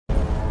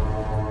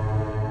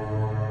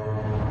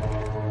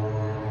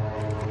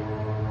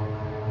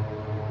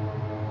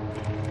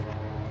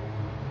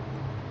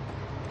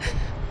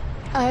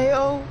I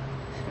owe...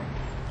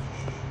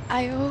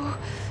 I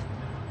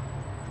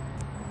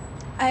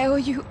owe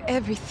you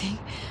everything.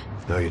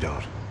 No, you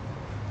don't.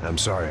 I'm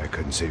sorry I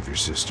couldn't save your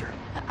sister.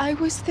 I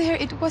was there.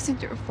 It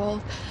wasn't your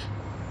fault.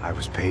 I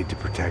was paid to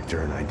protect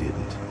her and I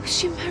didn't.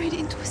 She married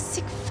into a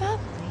sick family.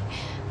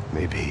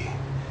 Maybe.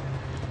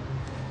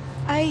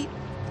 I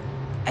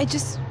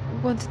just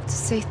wanted to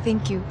say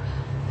thank you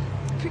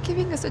for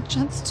giving us a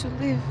chance to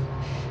live.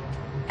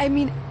 I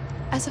mean,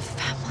 as a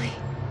family.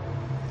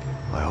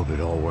 I hope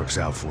it all works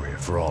out for you,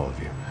 for all of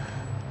you.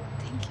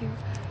 Thank you.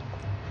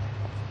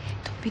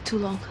 Don't be too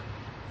long.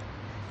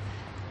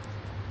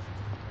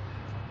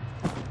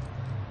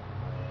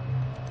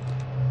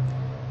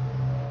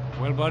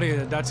 Well, buddy,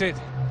 that's it.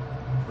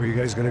 Where are you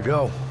guys gonna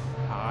go?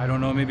 I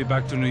don't know, maybe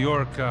back to New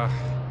York,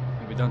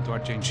 maybe down to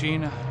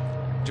Argentina.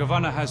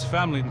 Giovanna has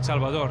family in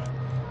Salvador.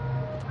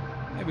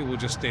 Maybe we'll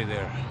just stay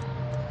there.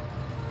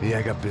 Me,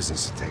 I got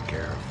business to take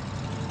care of.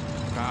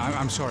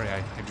 I'm sorry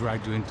I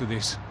dragged you into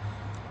this.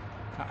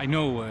 I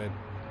know it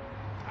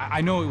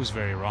was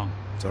very wrong.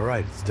 It's all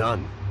right, it's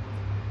done.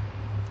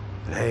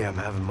 And hey, I'm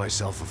having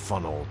myself a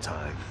fun old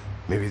time.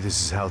 Maybe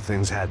this is how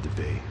things had to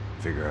be.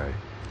 Figure I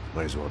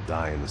might as well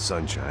die in the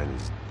sunshine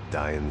as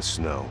die in the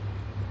snow.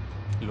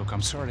 Look,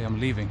 I'm sorry I'm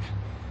leaving.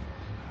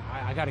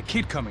 I got a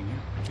kid coming.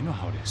 You know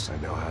how it is. I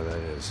know how that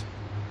is.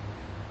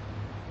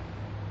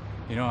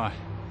 You know,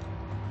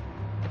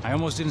 I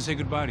almost didn't say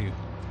goodbye to you.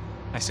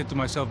 I said to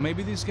myself,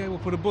 maybe this guy will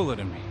put a bullet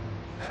in me.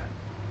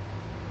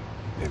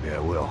 Maybe I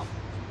will.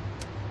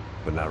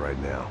 But not right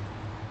now.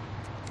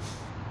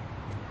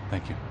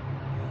 Thank you.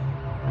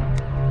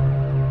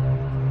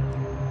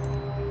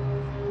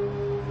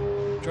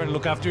 Try to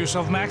look after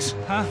yourself, Max,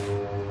 huh?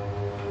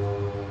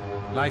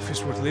 Life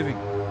is worth living.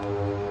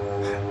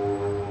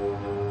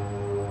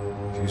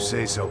 If you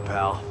say so,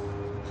 pal.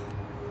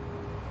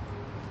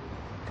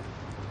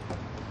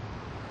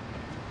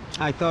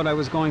 I thought I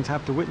was going to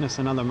have to witness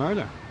another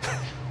murder.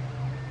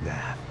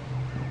 Nah.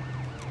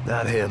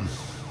 Not him.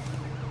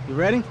 You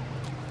ready?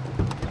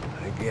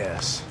 I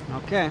guess.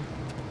 Okay.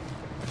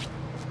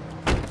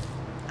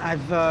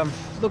 I've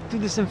looked through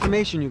this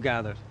information you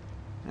gathered.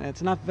 And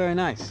it's not very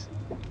nice.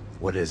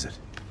 What is it?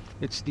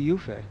 It's the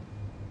Ufe.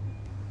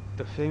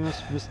 The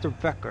famous Mr.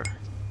 Becker.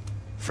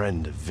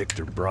 Friend of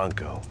Victor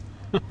Bronco.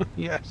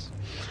 Yes.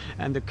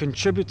 And a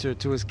contributor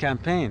to his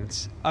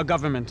campaigns. A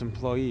government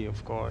employee,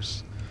 of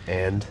course.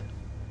 And?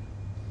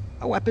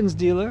 A weapons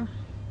dealer.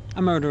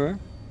 A murderer.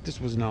 This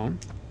was known.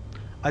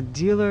 A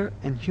dealer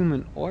in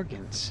human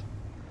organs.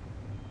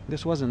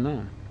 This wasn't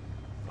known.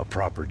 A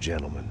proper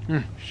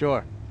gentleman.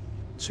 Sure.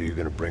 So you're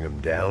gonna bring him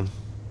down?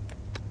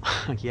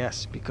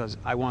 Yes, because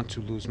I want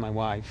to lose my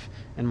wife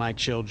and my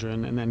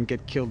children and then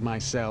get killed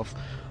myself.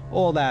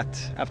 All that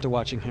after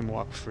watching him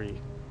walk free.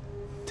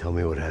 Tell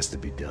me what has to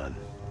be done.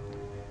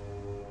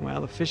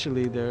 Well,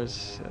 officially,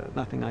 there's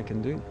nothing I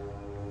can do.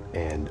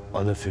 And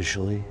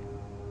unofficially?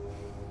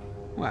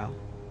 Well,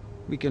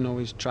 we can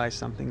always try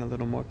something a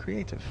little more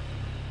creative.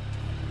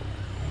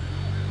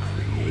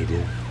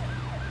 Creative?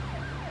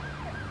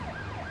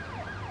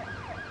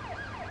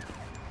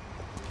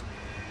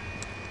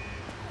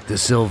 De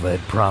Silva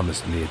had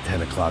promised me a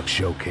 10 o'clock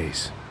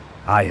showcase.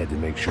 I had to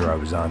make sure I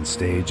was on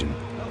stage and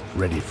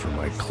ready for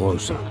my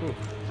close-up.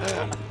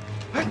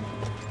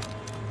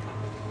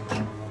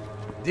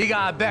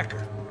 Diga a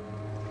Becker.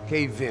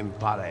 Que vim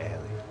para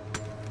ele.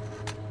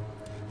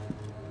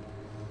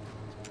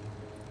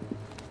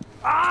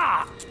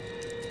 Ah!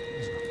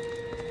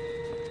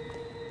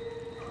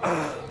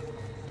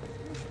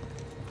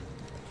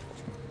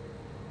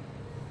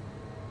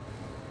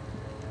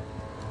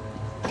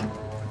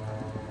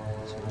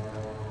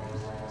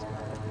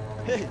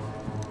 Ei,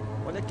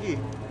 olha aqui.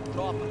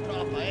 Tropa.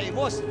 Ei,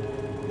 moço.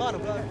 Mano,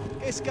 quem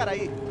é esse cara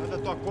aí? Manda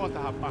tua conta,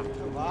 rapaz.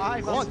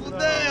 Vai fudeu!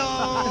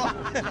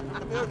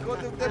 Meu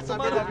conta eu quero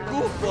tomar no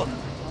cu, pô.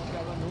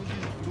 Ela não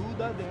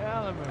desgruda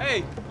dela, meu.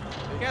 Ei,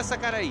 quem é essa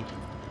cara aí?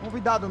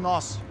 Convidado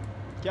nosso.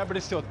 Quebra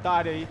esse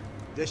otário aí.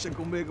 Deixa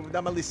comigo, me dá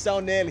uma lição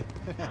nele.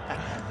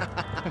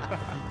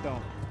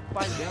 Então, o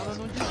pai dela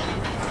não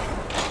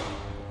desgruda.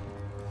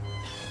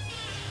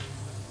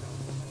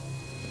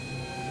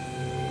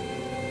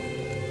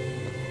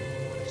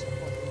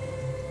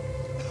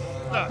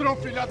 Ladrão,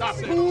 filha da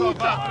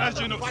puta! Vai atrás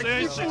de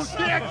inocentes! Vai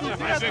ver o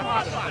que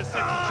vai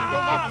acontecer contigo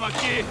mesmo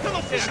aqui! Eu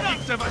não fiz nada! É aqui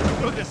que você vai se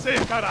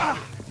proteger,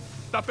 caralho!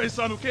 Tá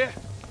pensando o quê?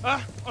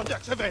 Hã? Onde é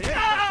que você vem? Fica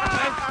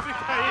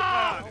aí,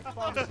 cara!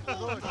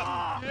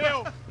 E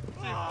eu?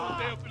 Se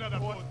fodeu, filha da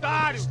puta!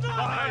 Otário!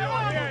 Vai,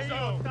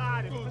 ô,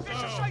 otário!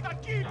 Deixa eu sair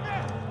daqui,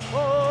 né?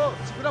 Ô,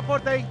 segura a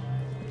porta aí!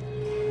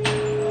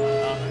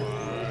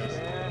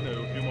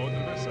 Eu vi uma outra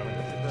versão.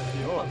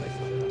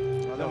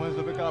 Vamos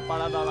resolver aquela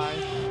parada lá, hein?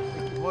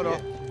 Demorou.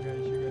 Chega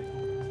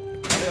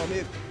aí. Valeu,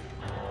 amigo.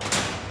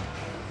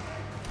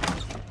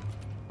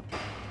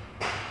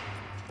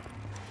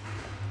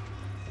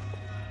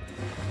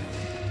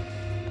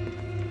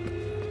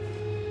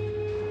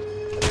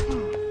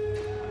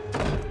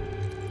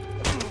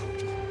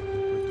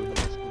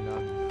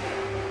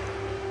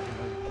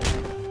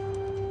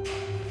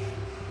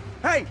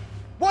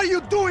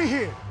 doing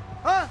here?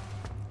 Huh?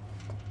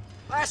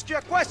 I ask you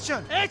a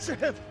question. Answer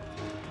him!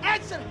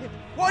 Answer him!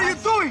 What are you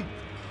doing?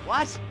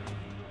 What?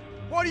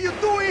 What are you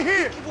doing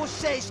here? O que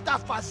você está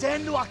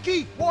fazendo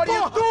aqui? What are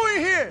you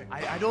doing here?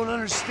 I don't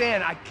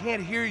understand. I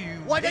can't hear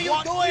you. What are you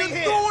What are doing you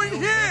here?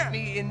 doing Hit here?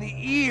 me in the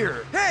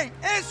ear. Hey,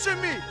 answer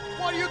me!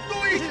 What are you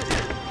doing here?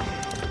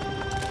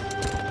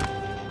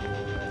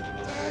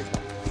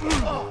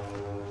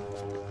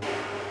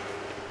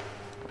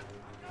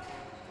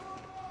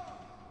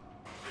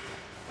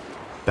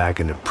 Back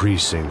in the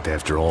precinct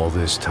after all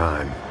this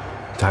time.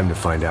 Time to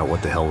find out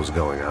what the hell was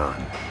going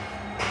on.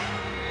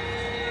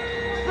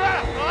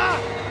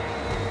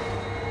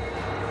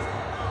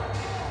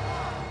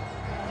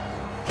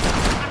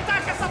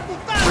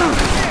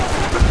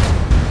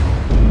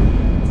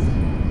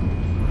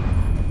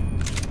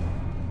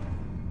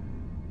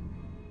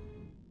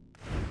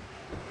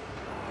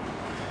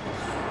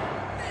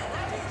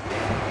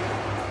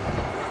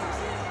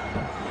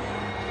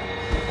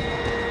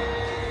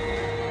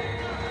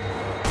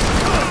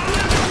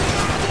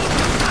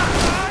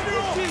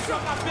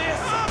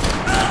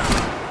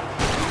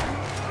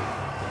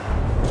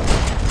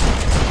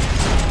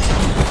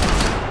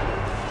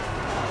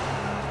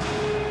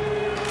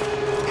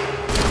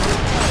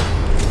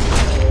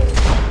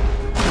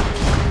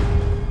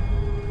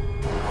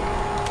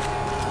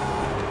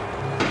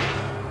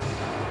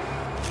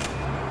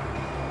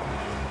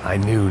 I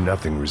knew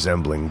nothing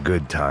resembling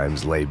good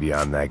times lay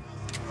beyond that.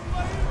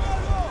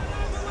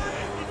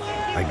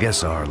 I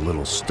guess our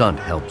little stunt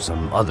helped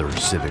some other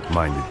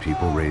civic-minded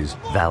people raise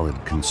valid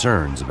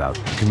concerns about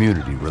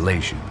community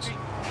relations.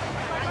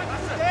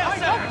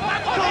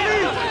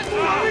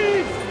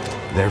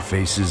 Their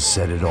faces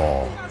said it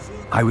all.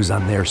 I was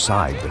on their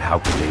side, but how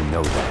could they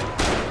know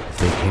that? If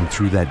they came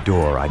through that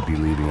door, I'd be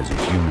leaving as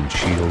a human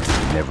shield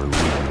and never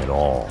leaving at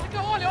all.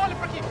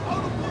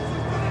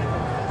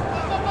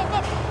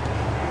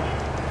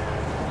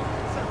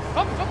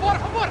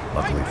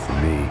 Luckily for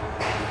me,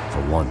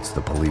 for once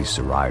the police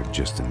arrived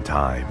just in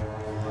time.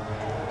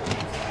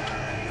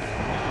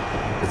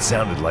 It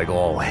sounded like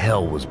all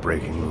hell was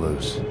breaking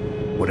loose.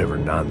 Whatever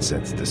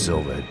nonsense De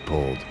Silva had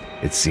pulled,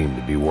 it seemed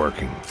to be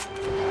working.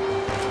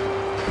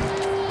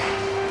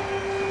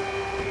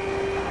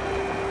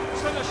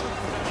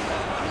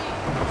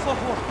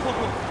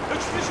 Eu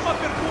te fiz uma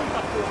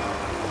pergunta, porra.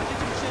 A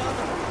gente não tinha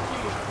nada por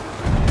aquilo.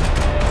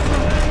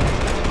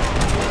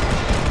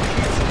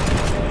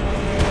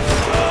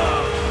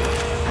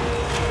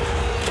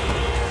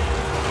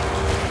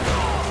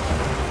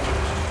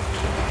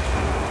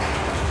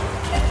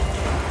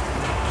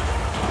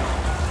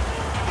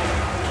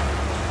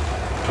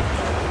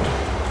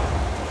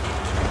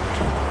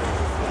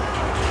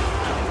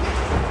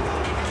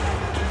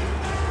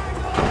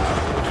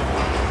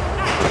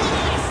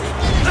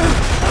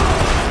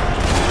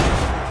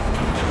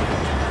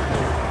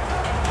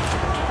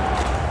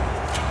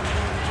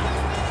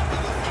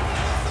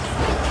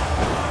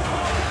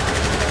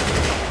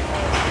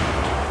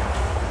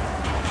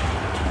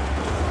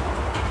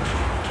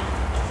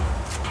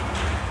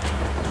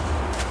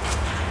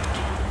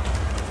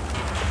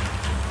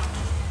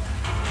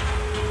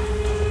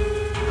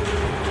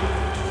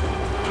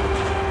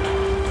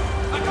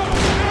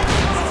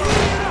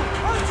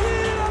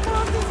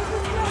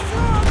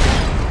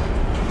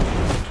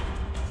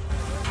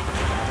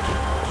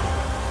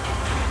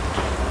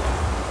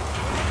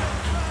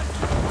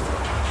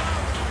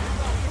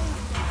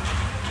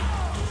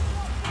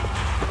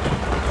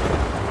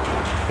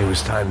 It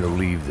was time to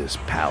leave this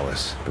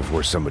palace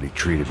before somebody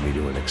treated me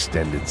to an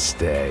extended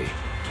stay.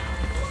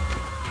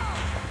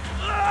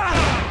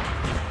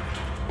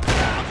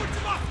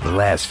 The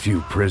last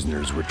few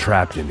prisoners were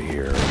trapped in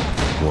here.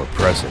 More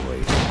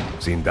pressingly,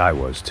 seemed I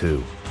was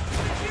too.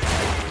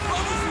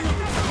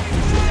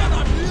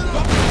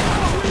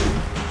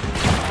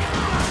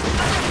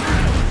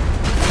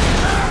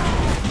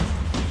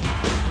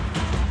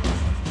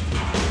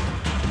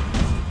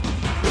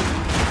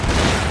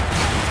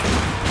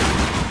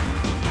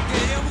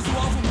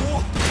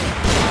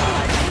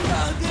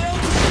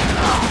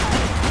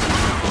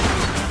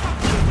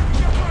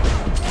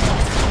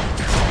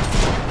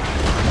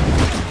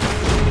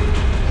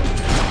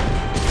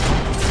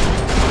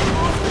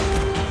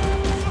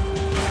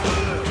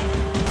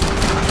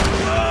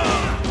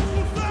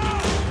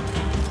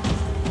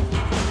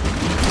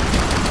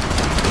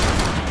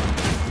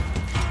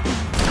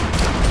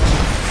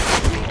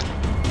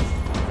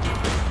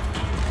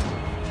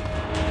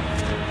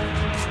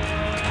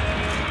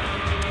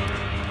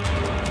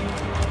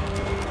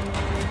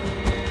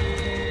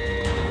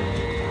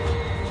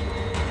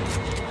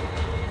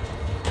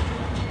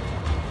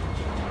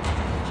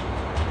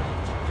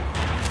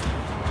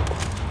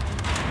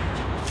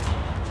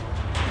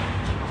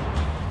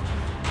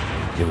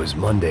 It was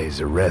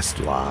Monday's arrest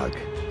log,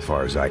 as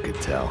far as I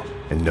could tell,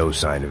 and no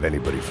sign of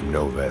anybody from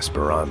Nova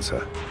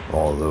Esperanza.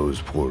 All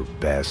those poor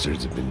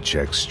bastards had been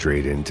checked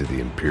straight into the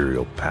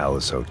Imperial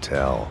Palace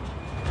Hotel.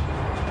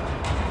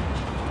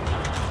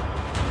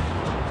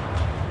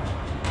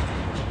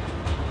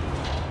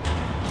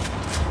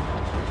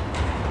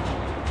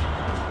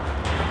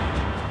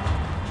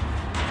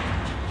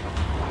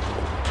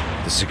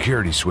 The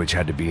security switch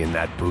had to be in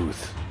that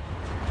booth.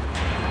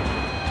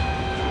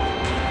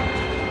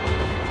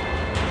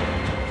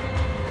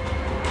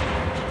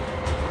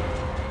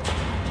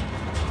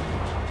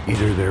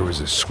 Either there was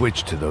a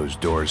switch to those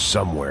doors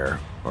somewhere,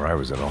 or I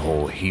was in a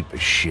whole heap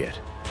of shit.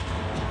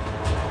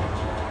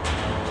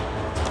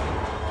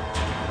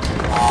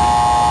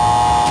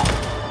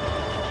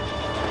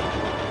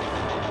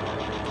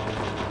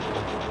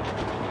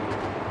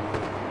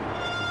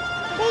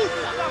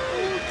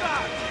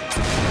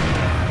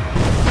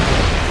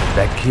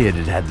 That kid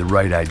had the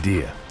right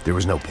idea. There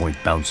was no point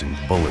bouncing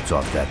bullets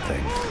off that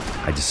thing.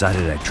 I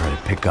decided I'd try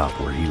to pick up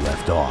where he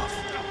left off.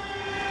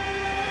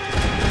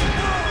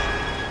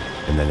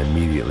 And then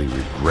immediately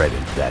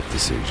regretted that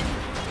decision.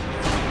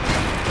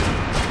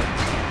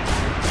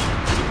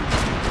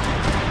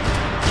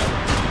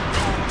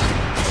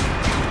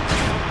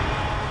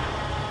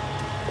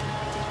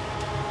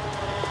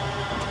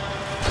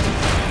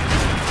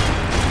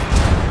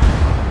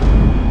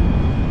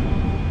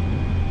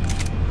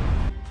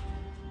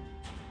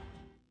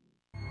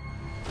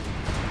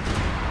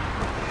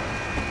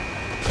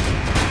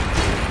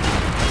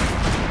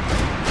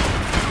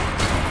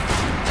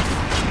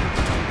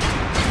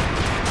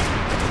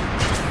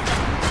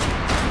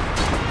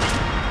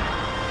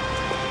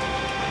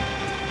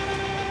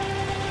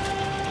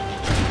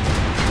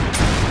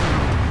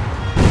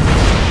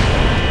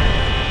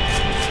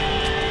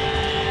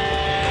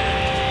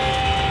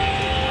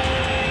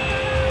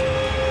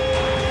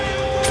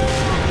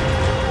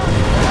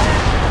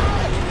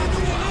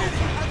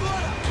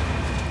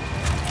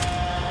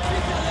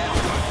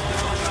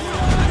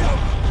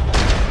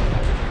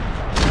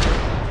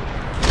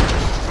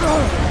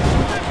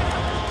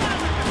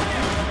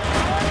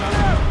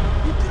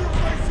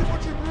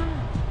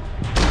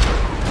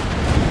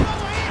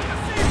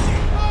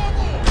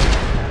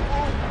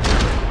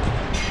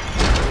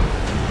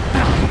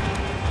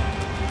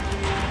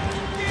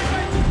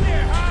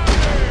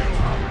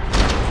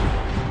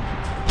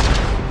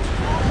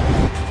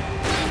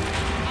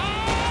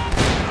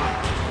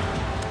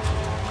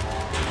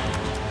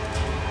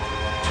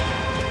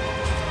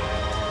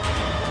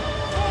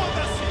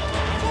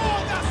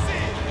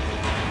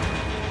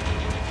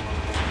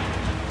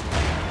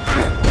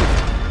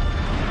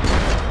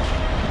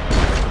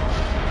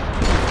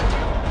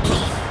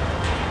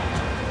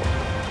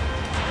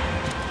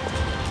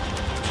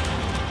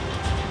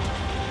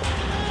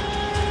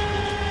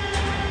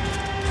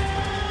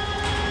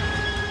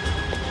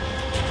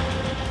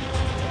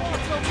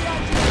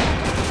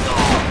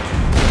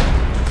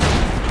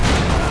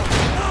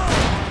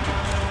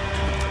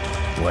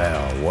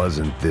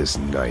 Wasn't this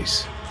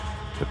nice?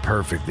 The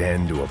perfect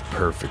end to a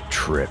perfect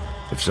trip.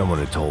 If someone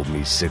had told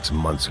me 6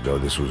 months ago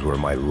this was where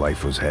my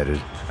life was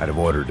headed, I'd have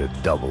ordered a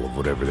double of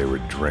whatever they were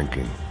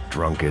drinking,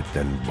 drunk it,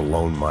 then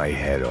blown my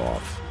head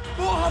off.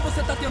 Porra,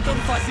 você tá tentando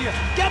fazer?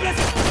 Quebra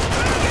esse...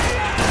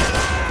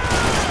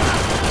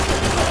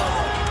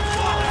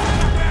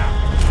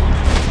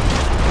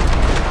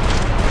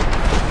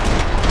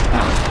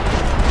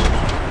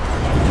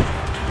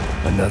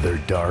 Another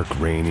dark,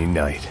 rainy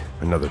night.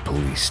 Another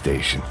police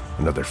station.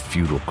 Another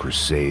futile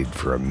crusade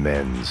for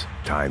amends.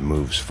 Time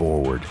moves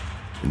forward,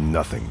 and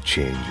nothing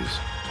changes.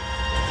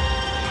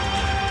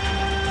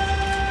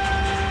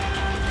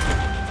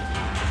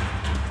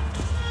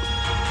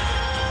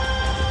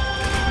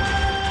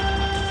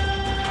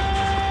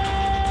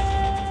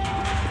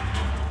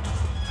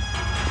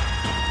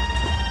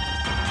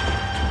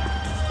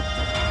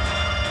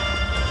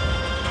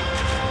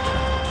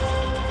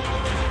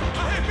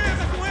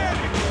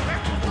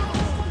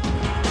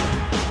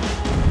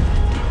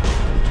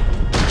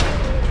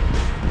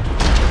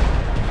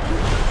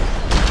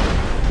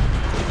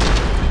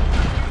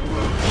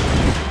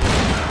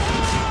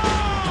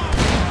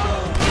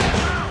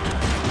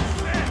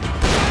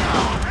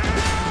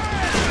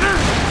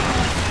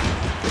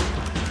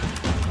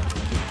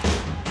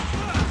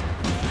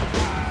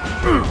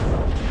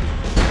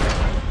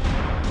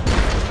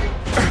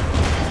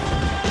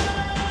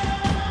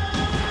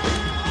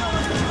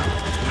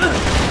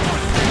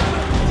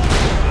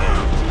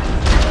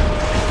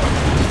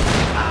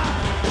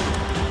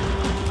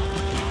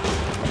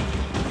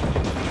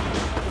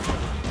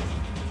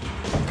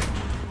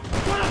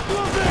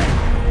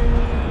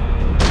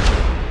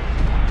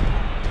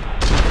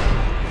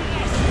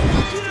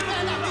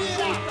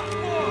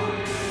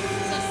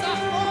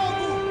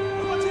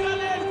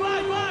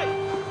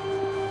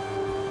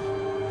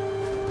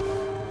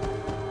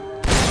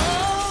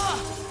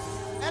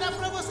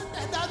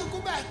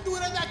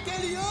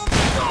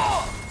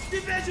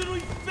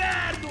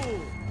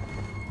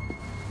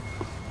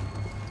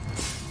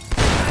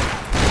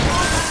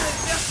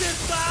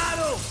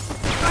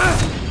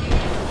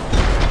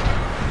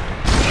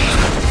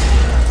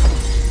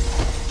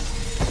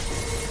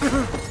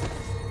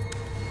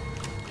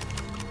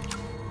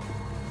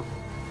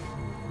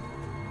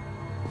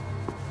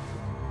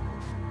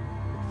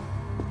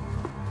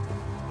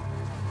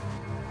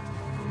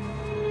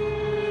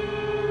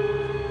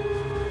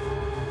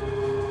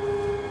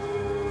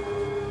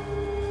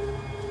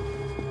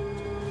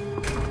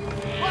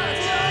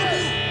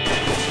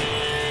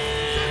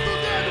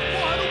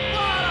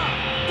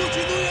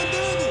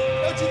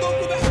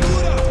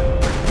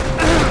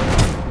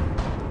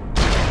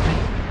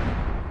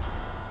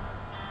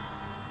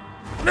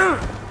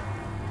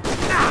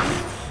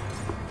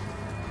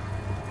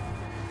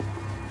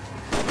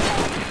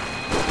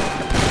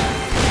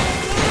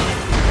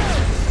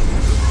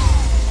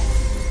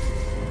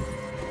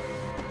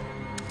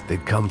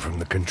 They'd come from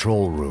the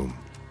control room.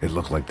 It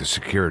looked like the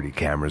security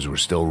cameras were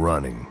still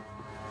running.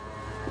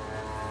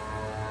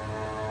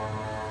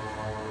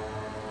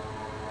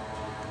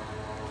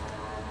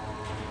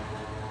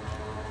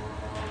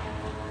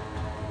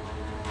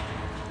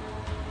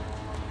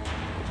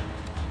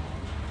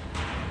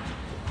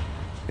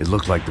 It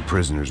looked like the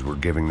prisoners were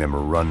giving them a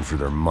run for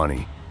their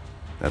money.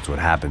 That's what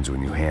happens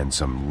when you hand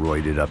some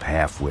roided-up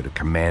halfwit a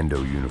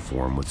commando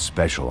uniform with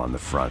special on the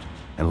front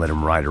and let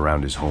him ride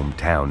around his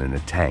hometown in a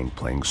tank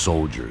playing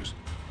soldiers.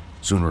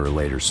 Sooner or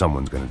later,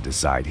 someone's gonna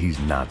decide he's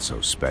not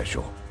so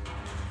special.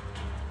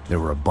 There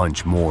were a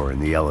bunch more in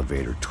the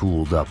elevator,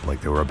 tooled up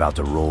like they were about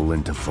to roll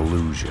into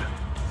Fallujah.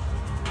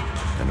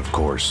 And of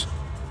course,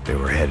 they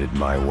were headed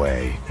my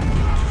way.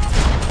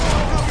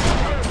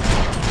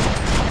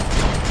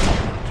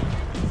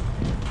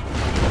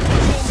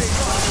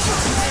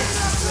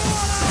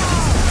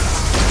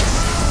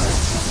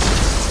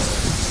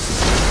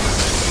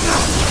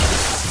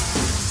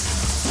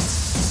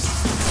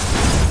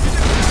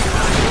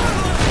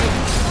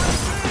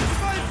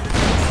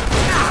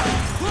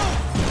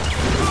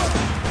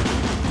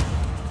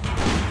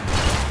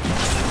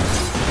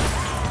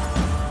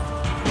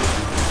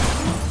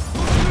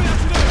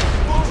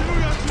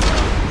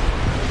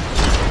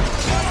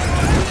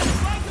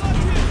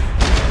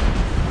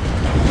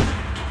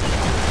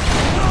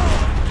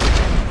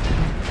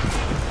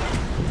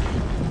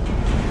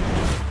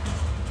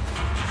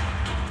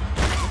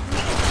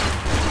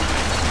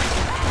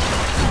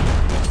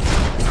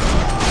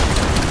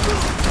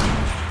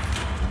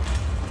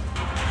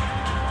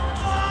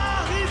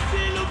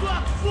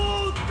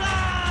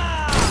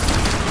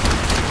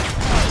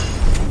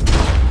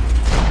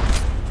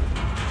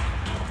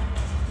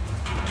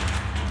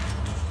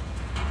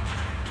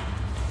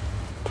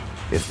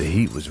 If the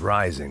heat was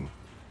rising,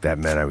 that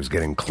meant I was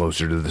getting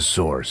closer to the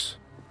source.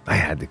 I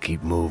had to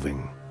keep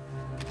moving.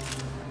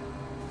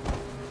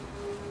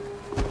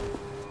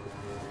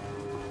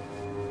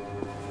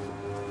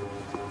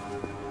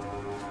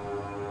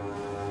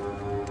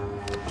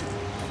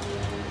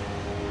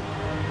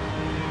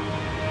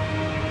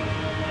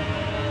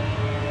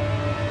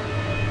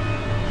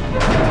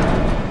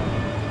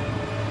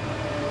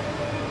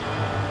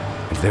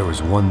 If there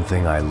was one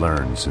thing I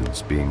learned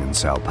since being in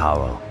Sao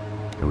Paulo,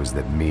 it was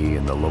that me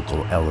and the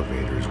local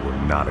elevators were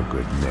not a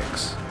good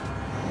mix.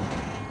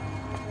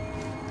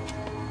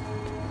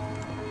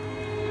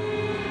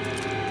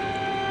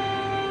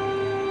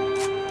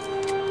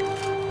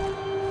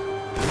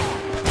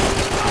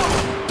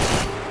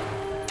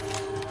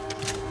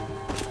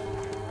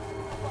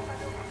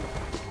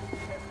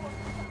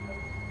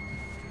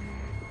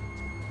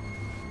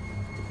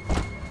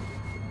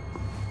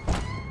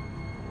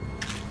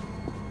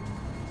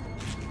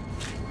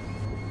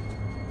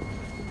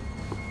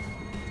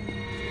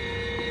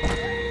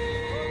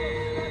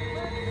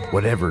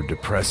 Whatever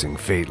depressing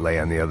fate lay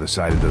on the other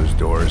side of those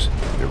doors,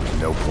 there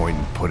was no point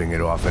in putting it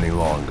off any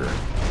longer.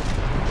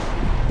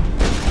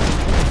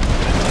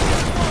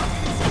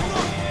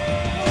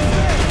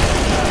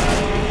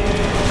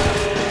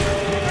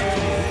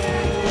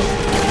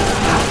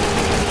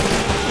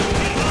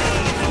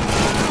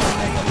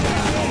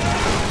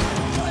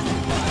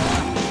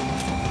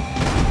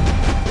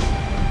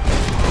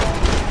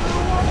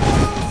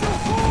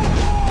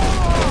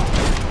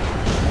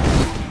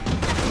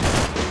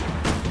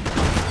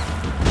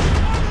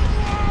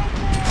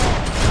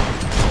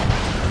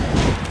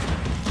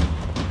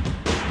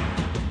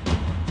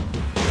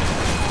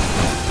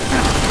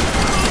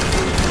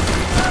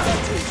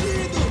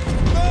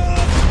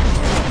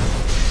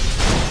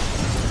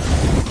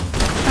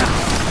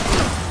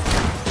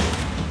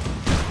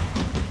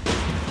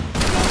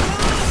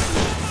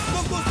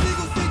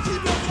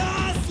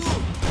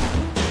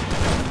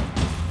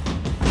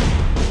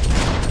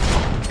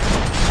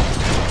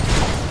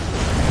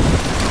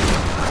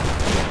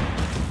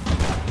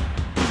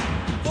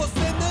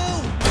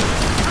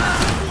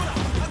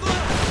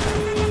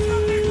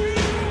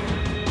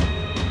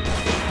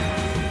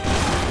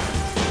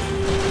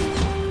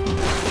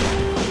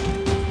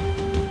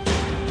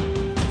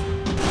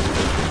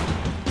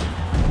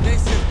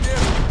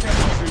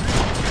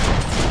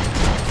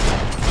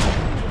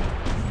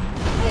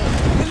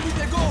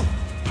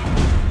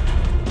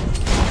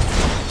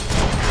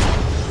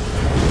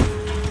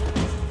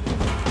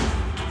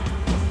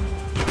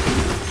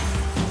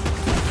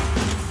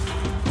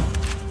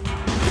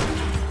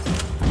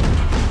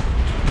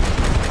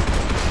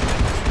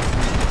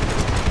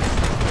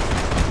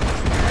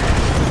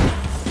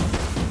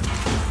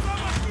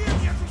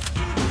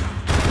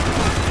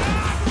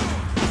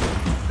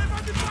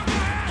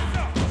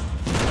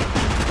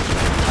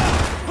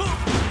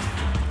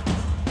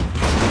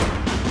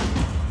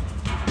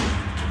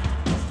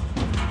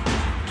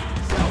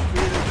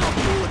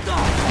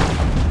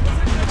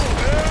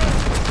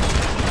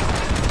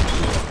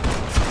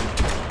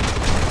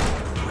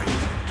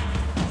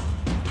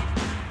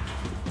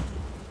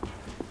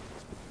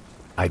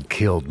 I'd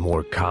killed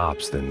more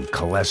cops than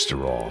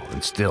cholesterol,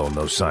 and still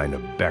no sign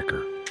of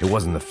Becker. It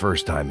wasn't the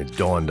first time it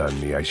dawned on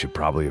me I should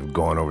probably have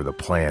gone over the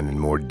plan in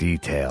more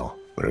detail,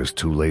 but it was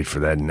too late for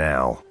that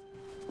now.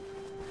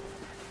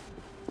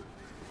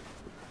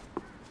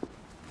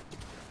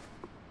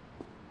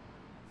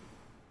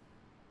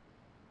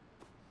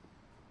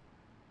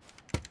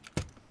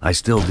 I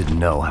still didn't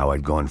know how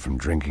I'd gone from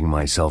drinking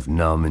myself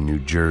numb in New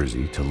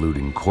Jersey to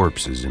looting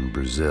corpses in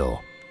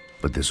Brazil.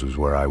 But this was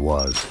where I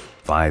was,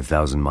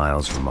 5,000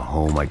 miles from a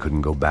home I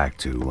couldn't go back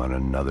to, on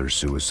another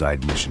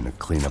suicide mission to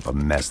clean up a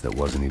mess that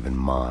wasn't even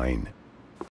mine.